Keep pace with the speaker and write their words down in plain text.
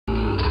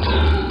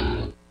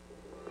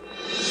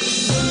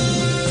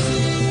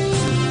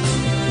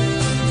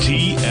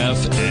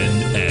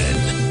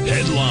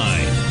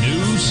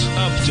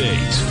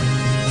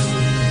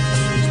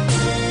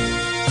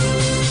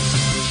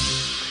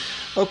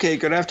Okay,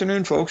 good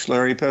afternoon, folks.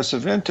 Larry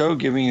Pesavento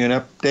giving you an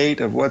update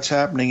of what's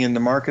happening in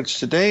the markets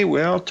today.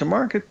 Well, the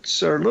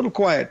markets are a little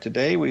quiet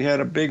today. We had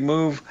a big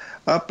move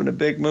up and a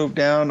big move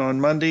down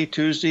on Monday.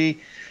 Tuesday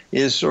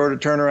is sort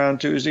of turnaround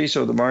Tuesday,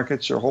 so the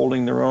markets are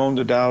holding their own.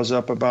 The Dow's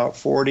up about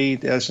 40,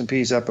 the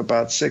S&P's up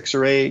about 6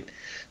 or 8,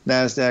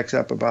 NASDAQ's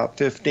up about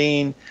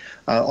 15.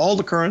 All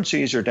the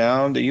currencies are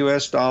down. The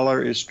U.S.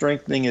 dollar is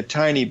strengthening a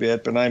tiny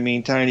bit, but I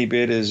mean tiny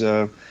bit is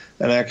an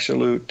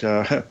absolute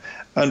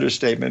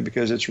understatement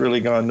because it's really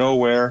gone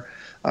nowhere.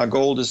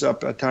 Gold is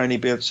up a tiny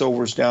bit.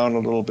 Silver's down a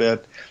little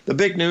bit. The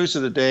big news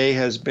of the day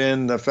has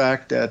been the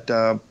fact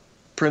that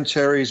Prince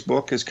Harry's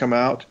book has come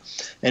out,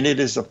 and it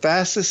is the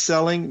fastest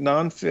selling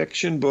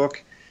nonfiction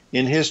book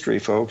in history,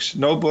 folks.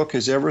 No book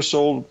has ever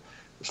sold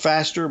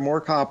faster,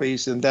 more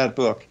copies than that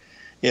book.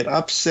 It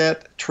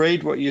upset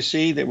Trade What You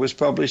See that was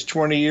published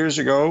 20 years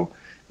ago,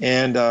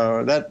 and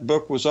that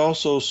book was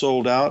also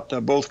sold out.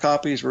 Both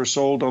copies were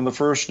sold on the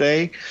first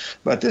day,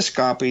 but this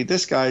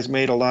guy's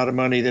made a lot of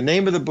money. The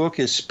name of the book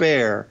is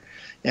Spare,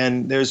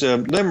 and there's a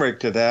limerick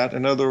to that.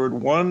 In other words,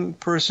 one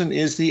person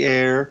is the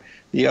heir,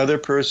 the other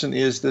person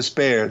is the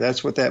spare.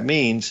 That's what that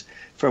means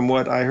from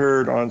what I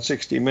heard on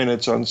 60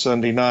 Minutes on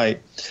Sunday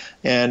night.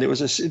 And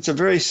it's a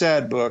very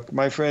sad book.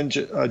 My friend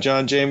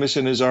John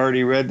Jameson has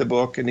already read the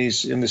book, and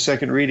he's in the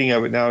second reading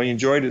of it now. He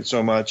enjoyed it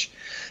so much.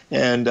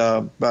 And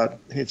but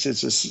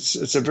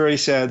it's a very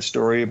sad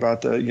story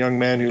about the young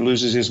man who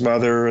loses his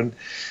mother, and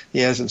he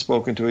hasn't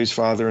spoken to his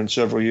father in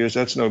several years.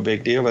 That's no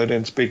big deal. I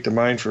didn't speak to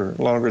mine for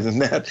longer than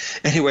that.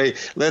 Anyway,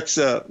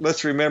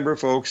 let's remember,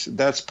 folks,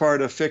 that's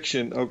part of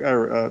fiction,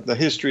 or the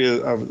history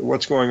of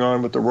what's going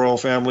on with the royal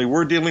family.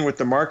 We're dealing with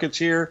the markets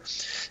here,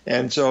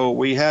 and so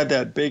we had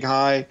that big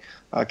high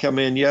come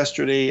in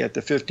yesterday at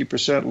the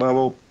 50%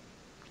 level,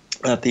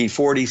 at the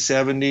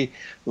 40-70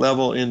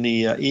 level in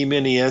the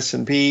E-mini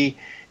S&P.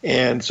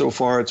 And so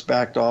far, it's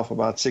backed off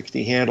about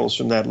 60 handles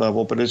from that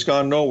level, but it's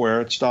gone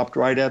nowhere. It stopped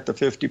right at the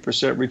 50%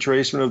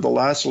 retracement of the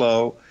last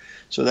low,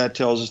 so that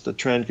tells us the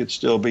trend could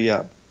still be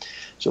up.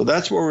 So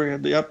that's where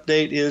the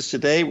update is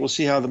today. We'll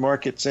see how the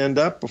markets end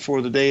up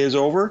before the day is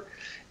over.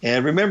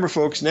 And remember,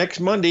 folks,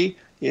 next Monday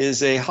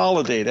is a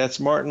holiday.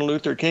 That's Martin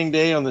Luther King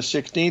Day on the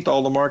 16th.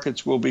 All the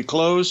markets will be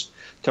closed.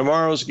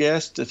 Today's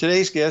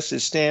guest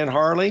is Stan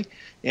Harley.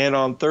 And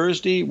on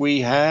Thursday,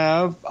 we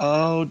have,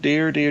 oh,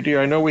 dear,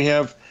 I know we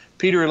have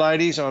Peter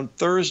Elides. On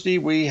Thursday,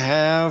 we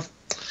have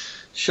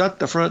Shut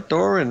the Front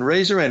Door and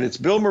Razor, and it's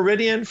Bill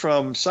Meridian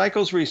from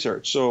Cycles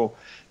Research. So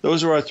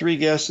those are our three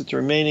guests at the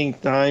remaining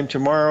time.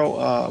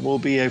 Tomorrow will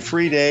be a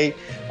free day.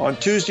 On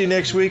Tuesday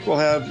next week, we'll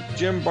have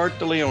Jim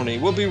Bartolioni.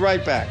 We'll be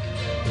right back.